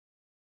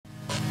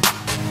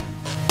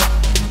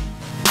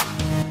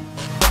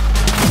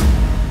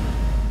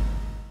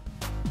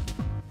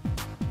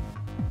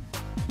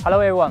Hello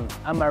everyone,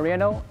 I'm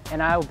Mariano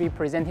and I will be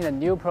presenting the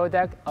new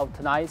product of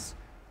tonight's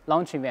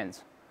launch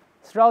event.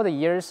 Throughout the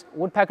years,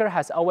 Woodpecker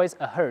has always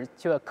adhered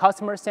to a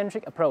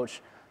customer-centric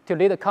approach to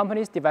lead the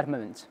company's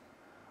development.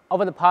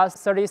 Over the past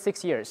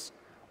 36 years,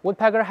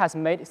 Woodpecker has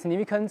made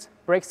significant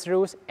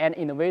breakthroughs and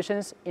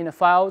innovations in the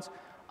field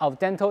of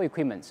dental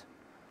equipment.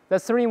 The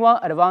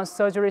 3-in-1 Advanced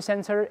Surgery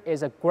Center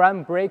is a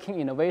groundbreaking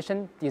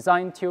innovation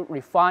designed to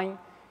refine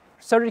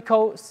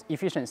surgical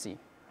efficiency.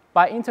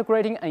 By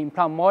integrating an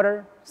implant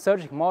motor,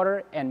 surgical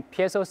motor, and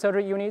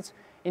Piezosurgery units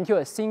into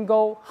a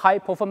single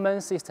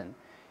high-performance system,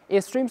 it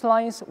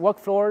streamlines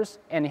workflows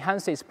and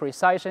enhances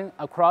precision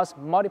across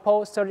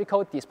multiple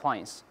surgical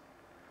disciplines.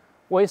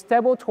 With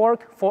stable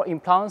torque for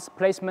implants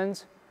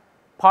placement,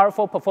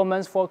 powerful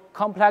performance for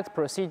complex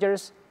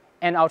procedures,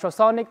 and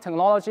ultrasonic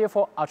technology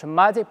for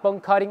automatic bone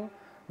cutting,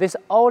 this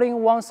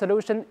all-in-one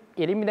solution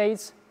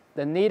eliminates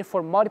the need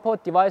for multiple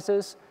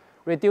devices,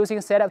 reducing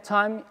setup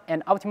time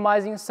and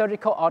optimizing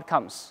surgical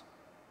outcomes.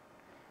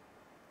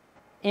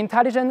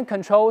 Intelligent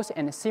controls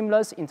and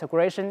seamless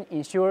integration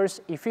ensures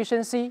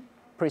efficiency,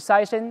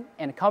 precision,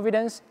 and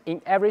confidence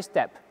in every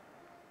step.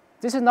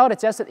 This is not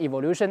just an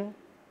evolution,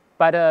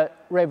 but a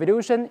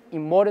revolution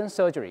in modern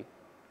surgery.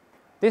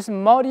 This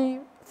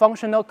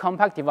multi-functional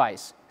compact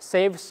device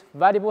saves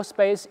valuable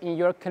space in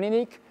your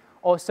clinic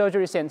or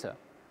surgery center,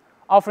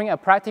 offering a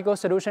practical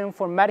solution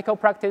for medical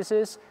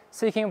practices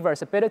seeking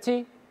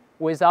versatility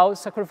without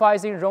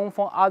sacrificing room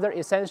for other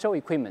essential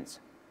equipment.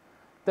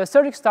 The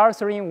Surgic-Star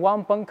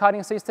 3-in-1 bone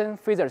cutting system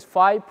features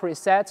 5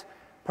 preset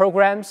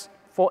programs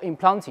for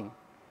implanting,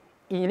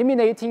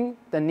 eliminating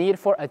the need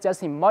for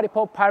adjusting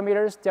multiple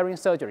parameters during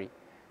surgery.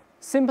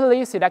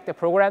 Simply select the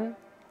program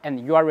and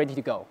you are ready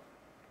to go,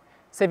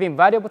 saving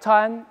valuable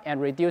time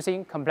and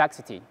reducing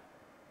complexity.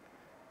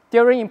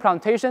 During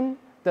implantation,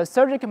 the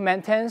surgeon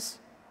maintains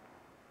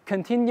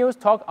continuous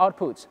torque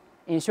output,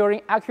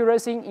 ensuring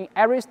accuracy in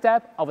every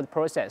step of the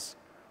process.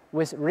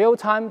 With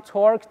real-time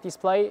torque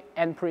display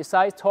and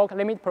precise torque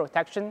limit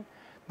protection,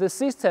 the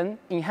system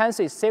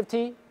enhances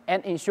safety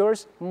and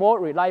ensures more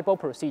reliable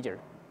procedure.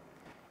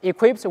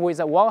 Equipped with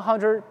a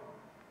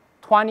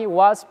 120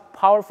 watts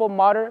powerful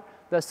motor,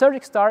 the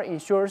Surgic-Star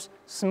ensures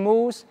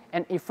smooth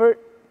and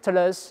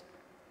effortless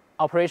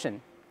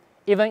operation,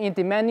 even in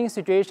demanding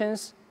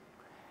situations.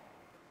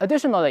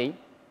 Additionally,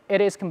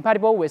 it is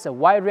compatible with a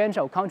wide range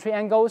of country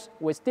angles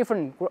with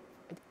different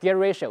gear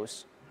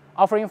ratios,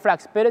 offering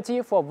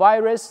flexibility for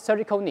various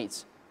surgical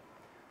needs.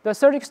 The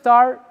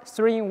Surgic-Star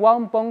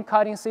 3-in-1 bone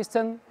cutting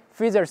system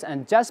features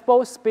an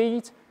adjustable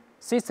speed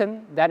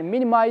system that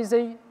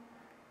minimizes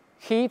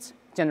heat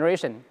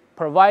generation,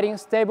 providing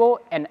stable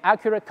and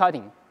accurate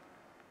cutting.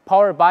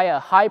 Powered by a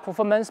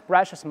high-performance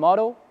brushless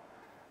model,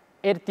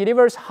 it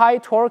delivers high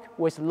torque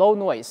with low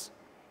noise,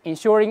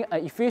 ensuring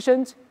an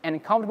efficient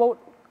and comfortable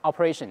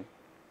operation.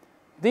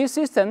 This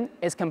system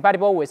is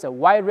compatible with a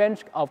wide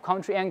range of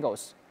country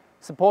angles,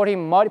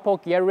 supporting multiple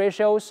gear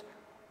ratios,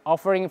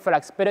 offering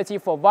flexibility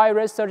for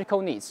various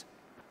surgical needs.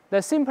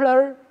 The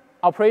simpler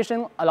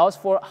operation allows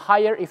for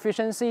higher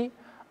efficiency,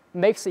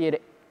 makes it an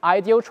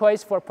ideal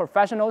choice for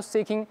professionals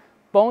seeking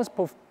bone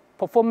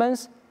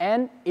performance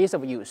and ease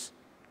of use.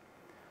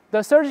 The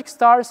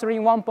Surgic-Star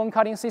 3-in-1 bone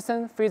cutting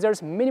system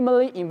features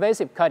minimally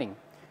invasive cutting,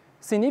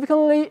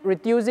 significantly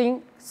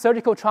reducing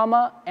surgical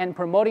trauma and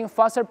promoting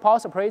faster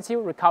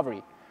post-operative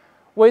recovery.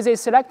 With a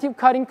selective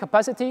cutting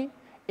capacity,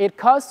 it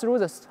cuts through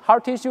the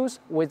hard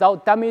tissues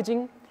without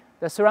damaging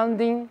the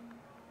surrounding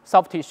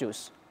soft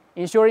tissues,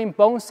 ensuring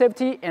bone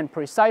safety and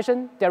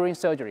precision during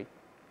surgery.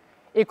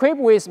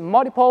 Equipped with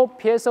multiple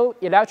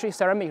piezoelectric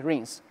ceramic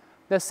rings,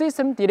 the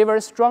system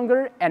delivers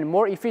stronger and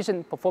more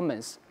efficient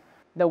performance.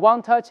 The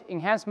one-touch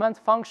enhancement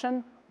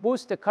function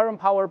boosts the current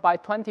power by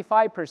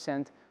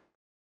 25%,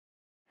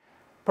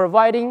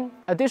 providing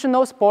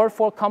additional support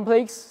for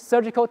complex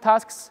surgical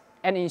tasks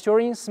and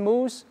ensuring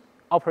smooth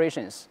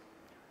operations.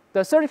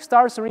 The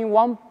Surgic-Star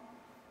 3-in-1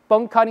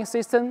 bone cutting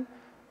system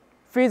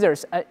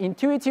features an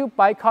intuitive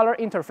bicolor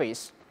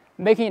interface,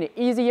 making it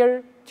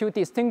easier to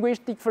distinguish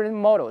different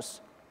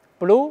models: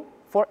 blue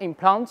for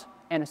implant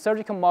and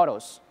surgical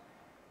models,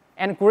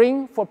 and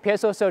green for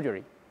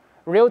piezosurgery.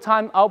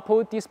 Real-time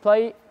output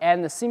display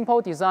and simple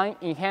design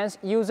enhance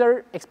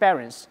user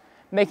experience,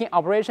 making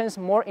operations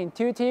more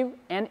intuitive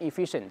and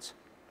efficient.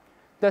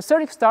 The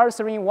Surgic-Star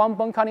 3-in-1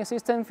 bone cutting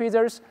system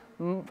features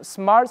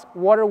smart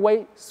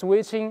waterway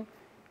switching,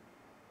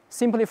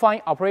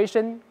 simplifying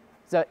operation.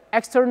 The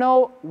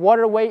external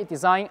waterway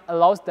design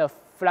allows the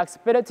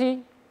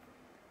flexibility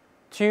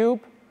tube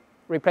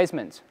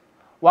replacement,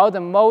 while the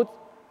mode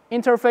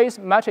interface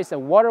matches the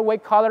waterway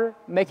color,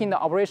 making the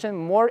operation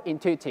more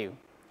intuitive.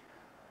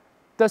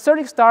 The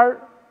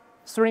Surgic-Star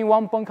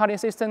 3-in-1 bone cutting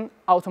system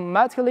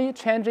automatically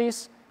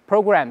changes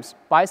programs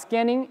by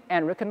scanning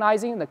and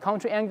recognizing the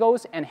country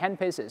angles and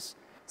handpieces,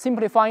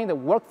 simplifying the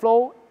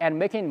workflow and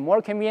making it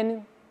more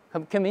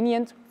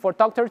convenient for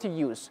doctors to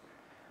use,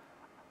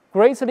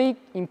 greatly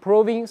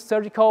improving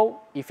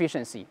surgical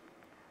efficiency.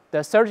 The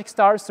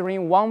Surgic-Star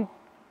 3-in-1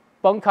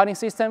 bone cutting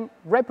system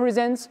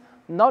represents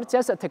not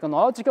just a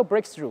technological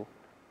breakthrough,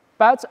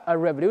 but a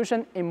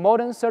revolution in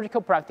modern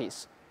surgical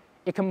practice.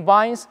 It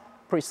combines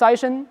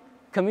precision,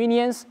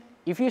 convenience,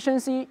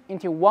 efficiency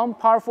into one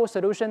powerful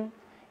solution,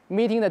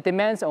 meeting the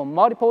demands of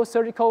multiple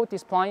surgical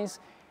disciplines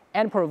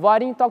and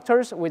providing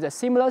doctors with a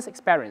seamless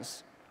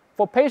experience.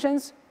 For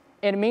patients,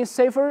 it means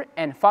safer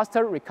and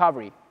faster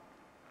recovery.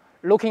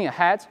 Looking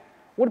ahead,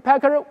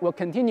 Woodpecker will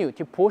continue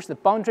to push the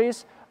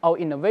boundaries of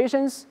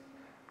innovations,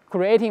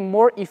 creating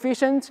more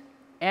efficient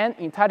and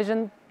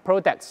intelligent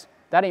products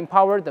that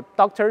empower the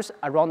doctors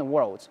around the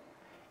world,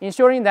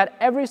 ensuring that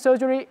every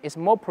surgery is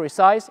more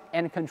precise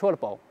and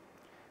controllable.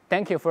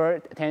 Thank you for your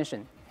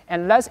attention,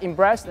 and let's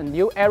embrace the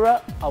new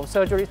era of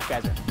surgery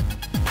together.